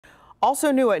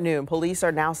Also new at noon, police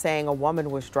are now saying a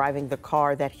woman was driving the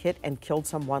car that hit and killed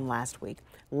someone last week.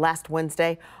 Last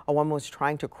Wednesday, a woman was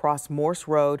trying to cross Morse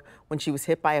Road when she was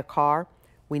hit by a car.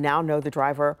 We now know the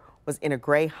driver was in a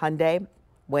gray Hyundai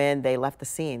when they left the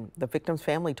scene. The victim's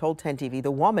family told 10 TV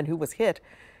the woman who was hit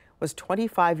was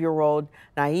 25-year-old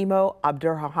Naimo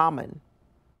Abdurrahman.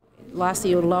 Lost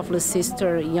your lovely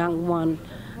sister, young one.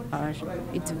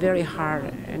 It's very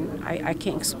hard, and I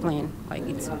can't explain. Like,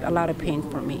 it's a lot of pain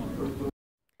for me.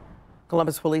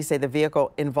 Columbus police say the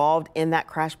vehicle involved in that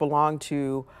crash belonged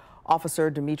to Officer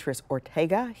Demetrius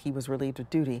Ortega. He was relieved of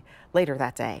duty later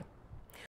that day.